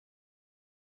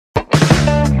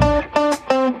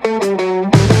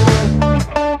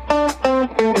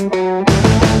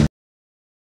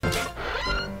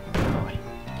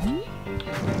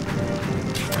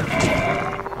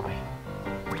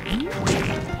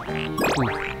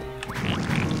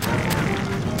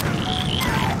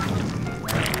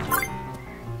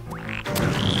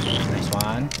Nice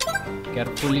one.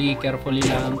 Carefully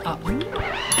lang. Ah!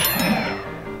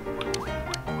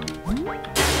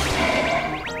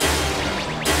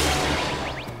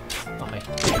 Okay.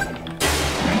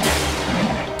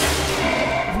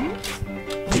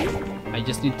 I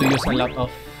just need to use a lot of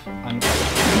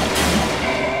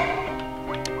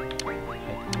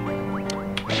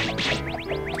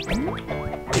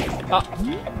Ah!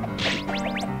 Nice.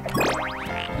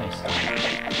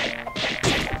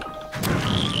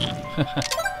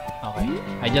 Okay.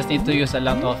 I just need to use a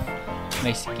lot of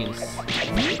my skills.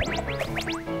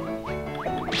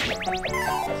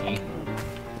 See?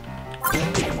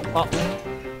 Oh!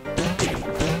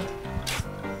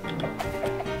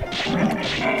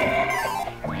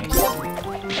 Nice.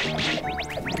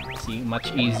 See?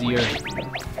 Much easier.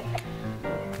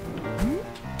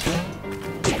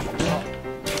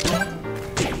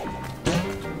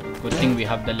 Good thing we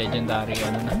have the legendary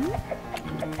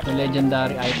the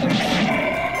legendary items.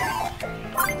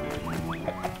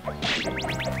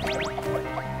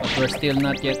 But we're still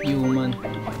not yet human.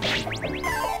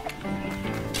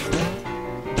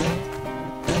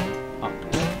 Oh.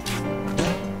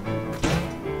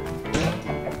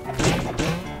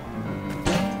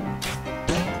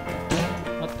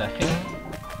 What the heck?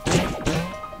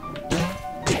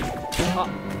 Oh.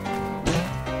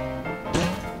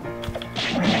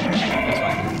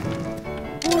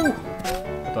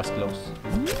 It was close.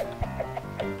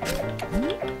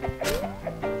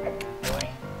 Okay.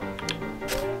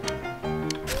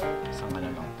 Isang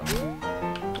lang to.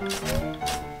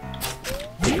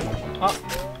 Ah!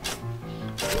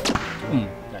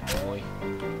 Gotcha boy.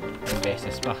 Ang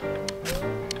beses pa.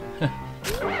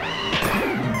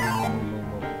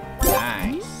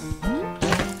 Nice!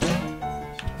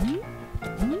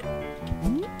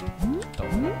 Ito.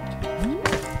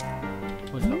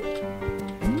 Wala.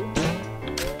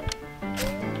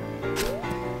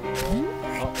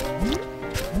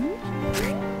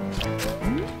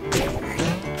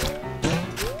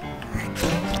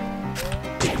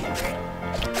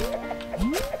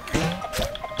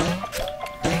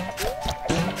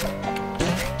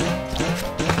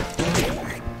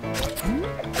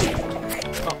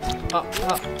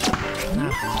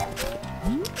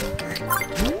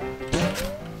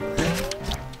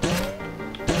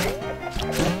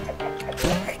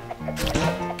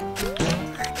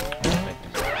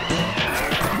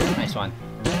 Nice one.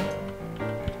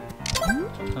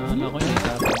 Akala ko hindi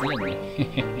tatagalan eh.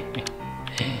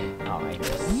 Okay,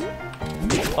 nice.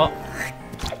 Oh!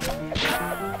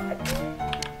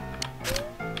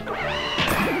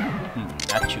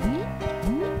 Got you.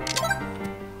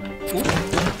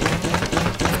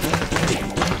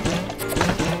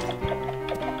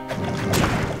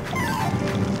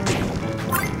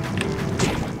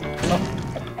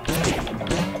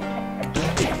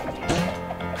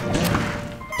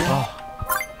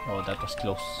 Oh, that was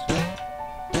close.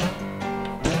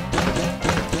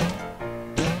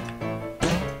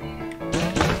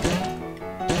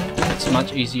 It's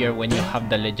much easier when you have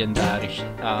the legendary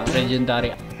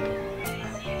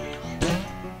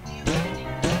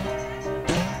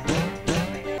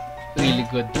really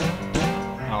good.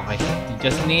 Okay, you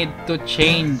just need to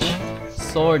change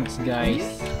swords,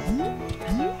 guys.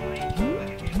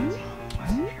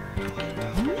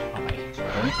 Okay,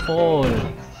 don't fall.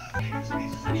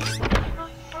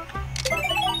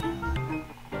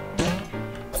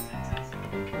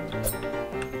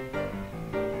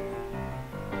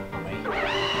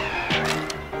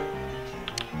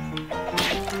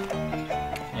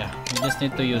 You just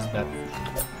need to use that.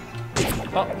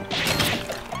 Oh!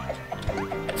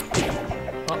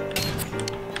 Oh!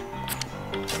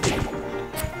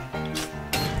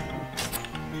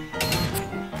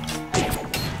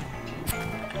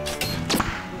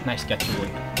 Nice catch, boy.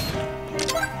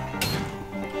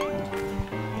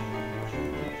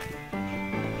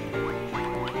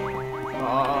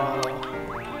 Oh!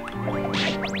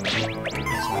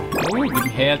 Oh, give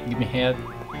me health, give me health.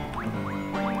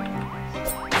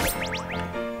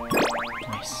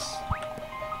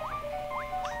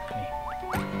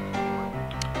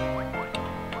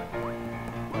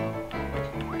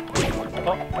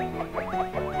 Oh.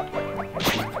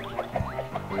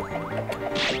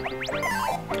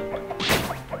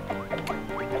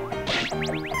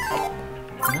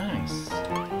 Nice.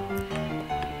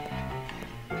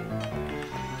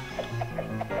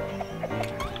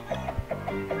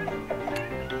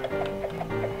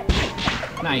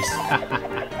 Nice.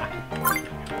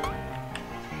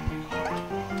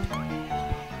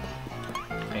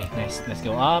 Okay, nice. Let's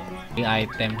go up. The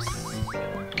items.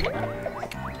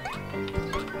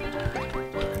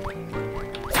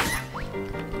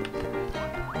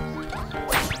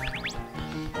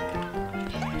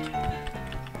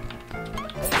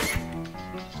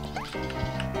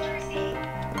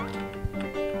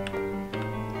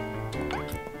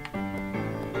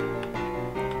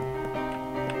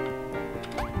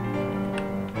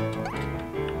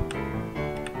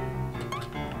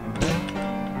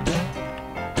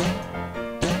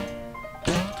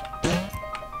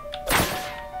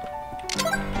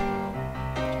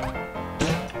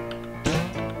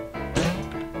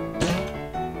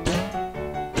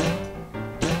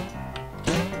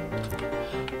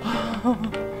 Oh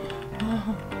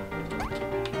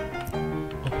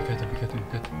my god, oh my god, oh my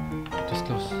god. That was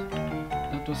close.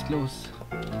 That was close.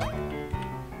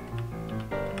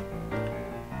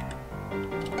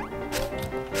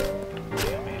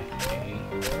 Okay.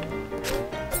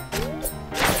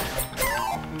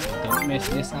 Don't mess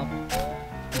this up.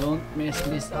 Don't mess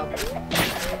this up.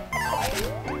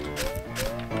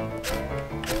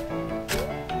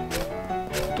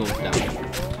 Go down.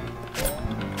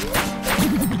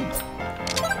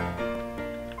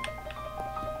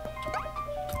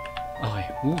 Okay.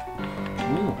 Ooh.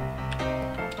 Ooh.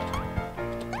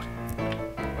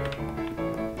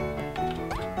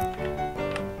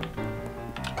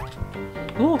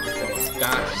 Ooh.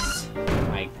 Gas.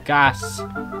 My gas.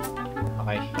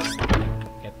 Okay.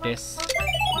 Get this.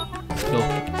 Let's go.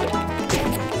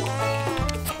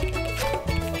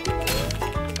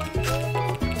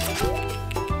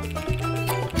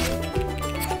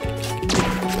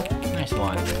 Nice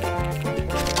one.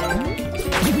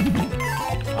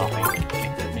 Okay.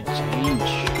 Let me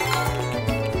change.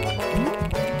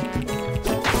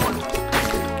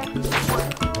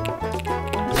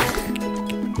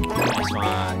 Nice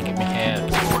one. Give me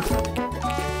health.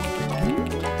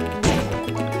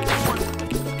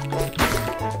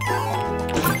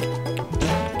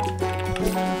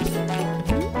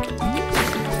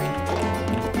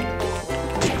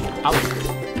 Ow.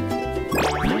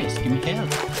 Nice. Give me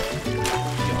health.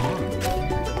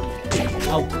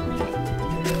 Ow.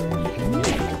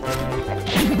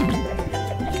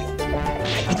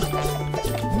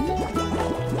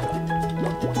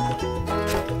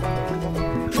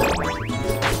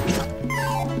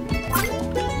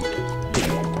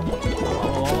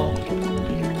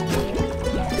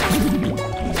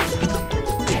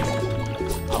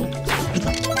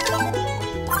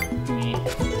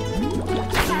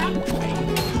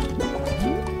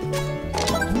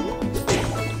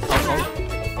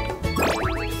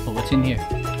 What's in here?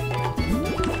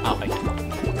 Okay.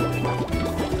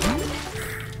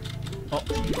 Oh.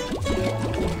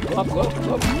 Go up, go up,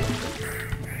 go up.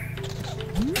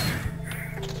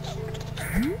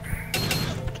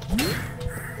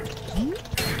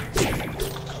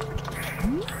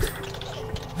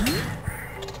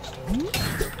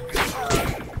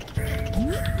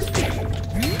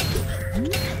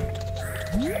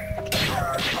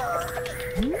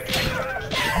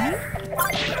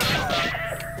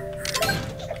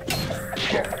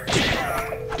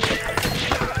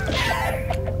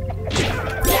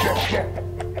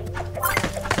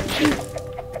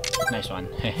 Nice one.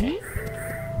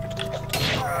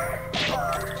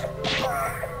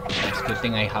 It's good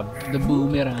thing I have the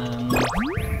boomerang.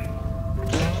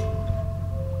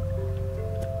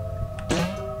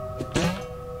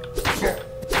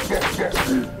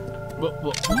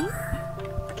 Whoa.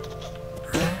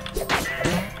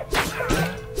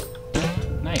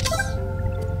 Nice.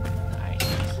 Nice.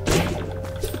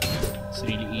 It's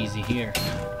really easy here.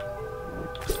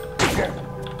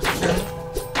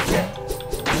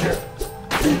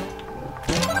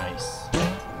 Nice.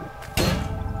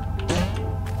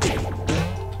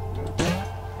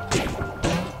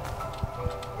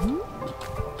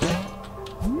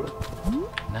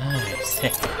 Nice.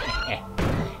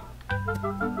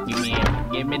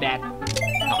 Give me that.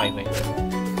 Okay, wait.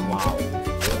 Wow.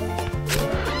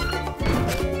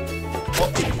 Oh.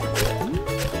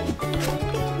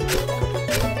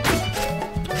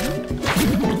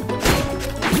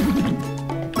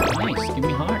 Nice. Give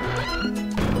me heart.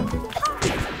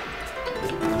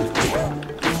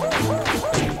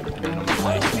 Meron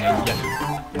tayo ngayon dyan.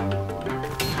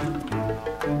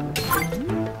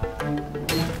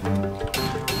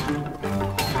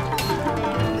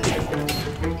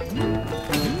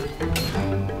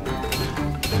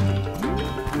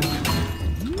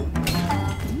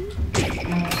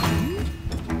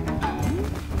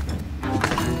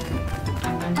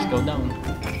 Go down.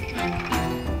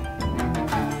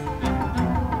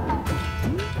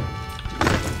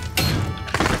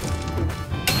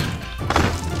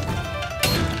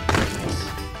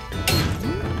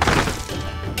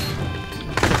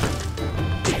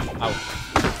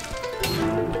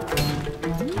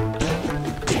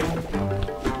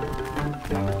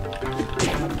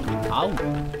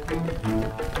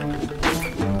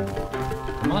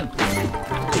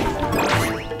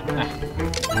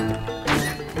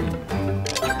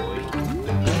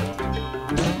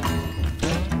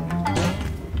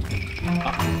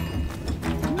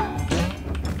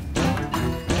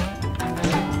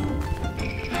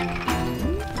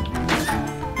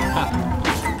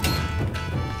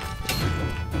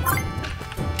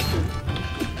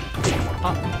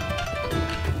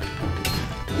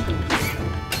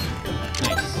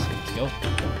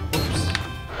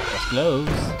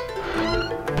 close.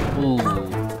 Ooh.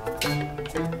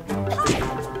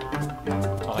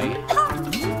 Okay. Wait.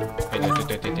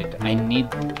 I need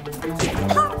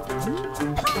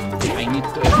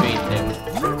to evade them.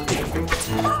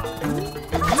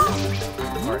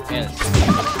 Or else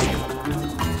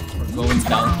we're going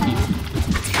down here.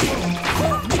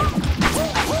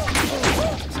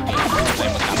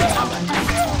 Sige,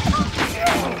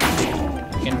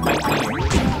 can fight here.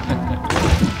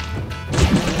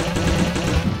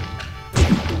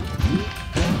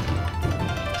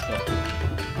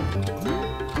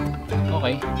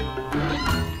 Okay.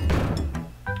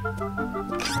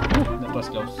 That was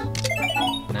close.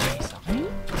 Nice, okay.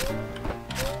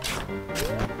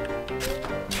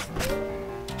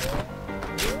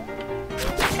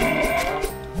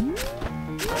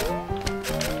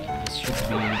 This should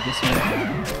be this one.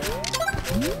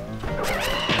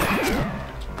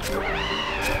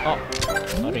 Oh,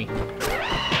 sorry.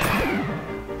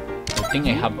 I think I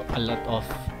have a lot of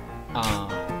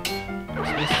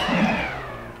what's this?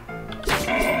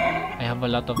 I have a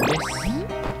lot of this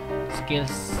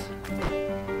skills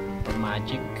for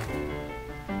magic.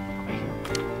 Okay.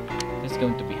 This is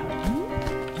going to be hard.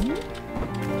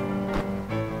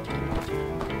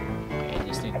 Okay, I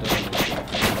just need to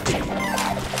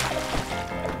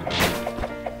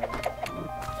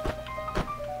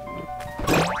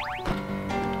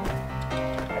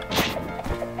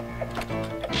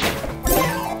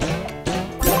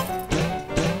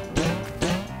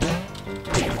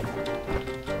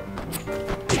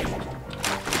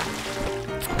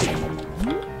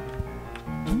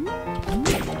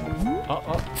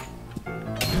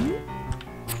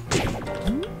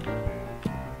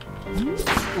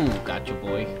ooh, gotcha,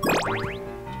 boy.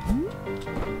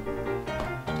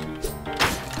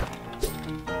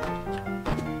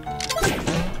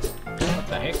 What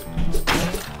the heck?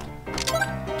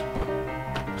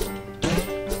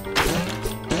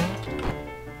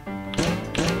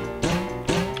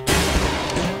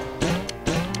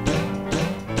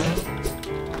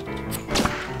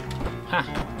 Ha!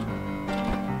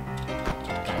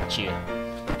 Gotcha.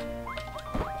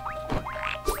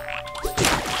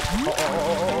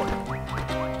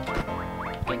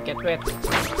 Get wet.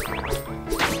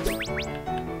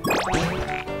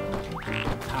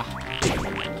 Ah.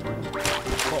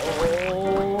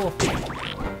 Oh.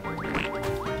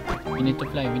 We need to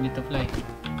fly, we need to fly.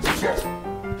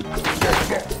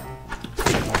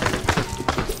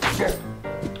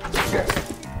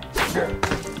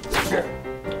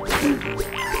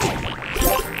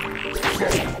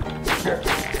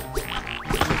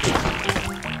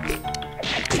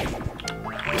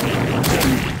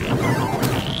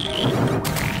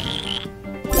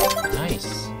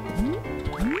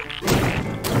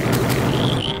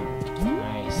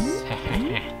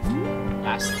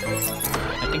 Last.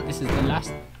 I think this is the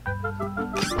last.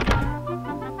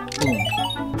 Boom.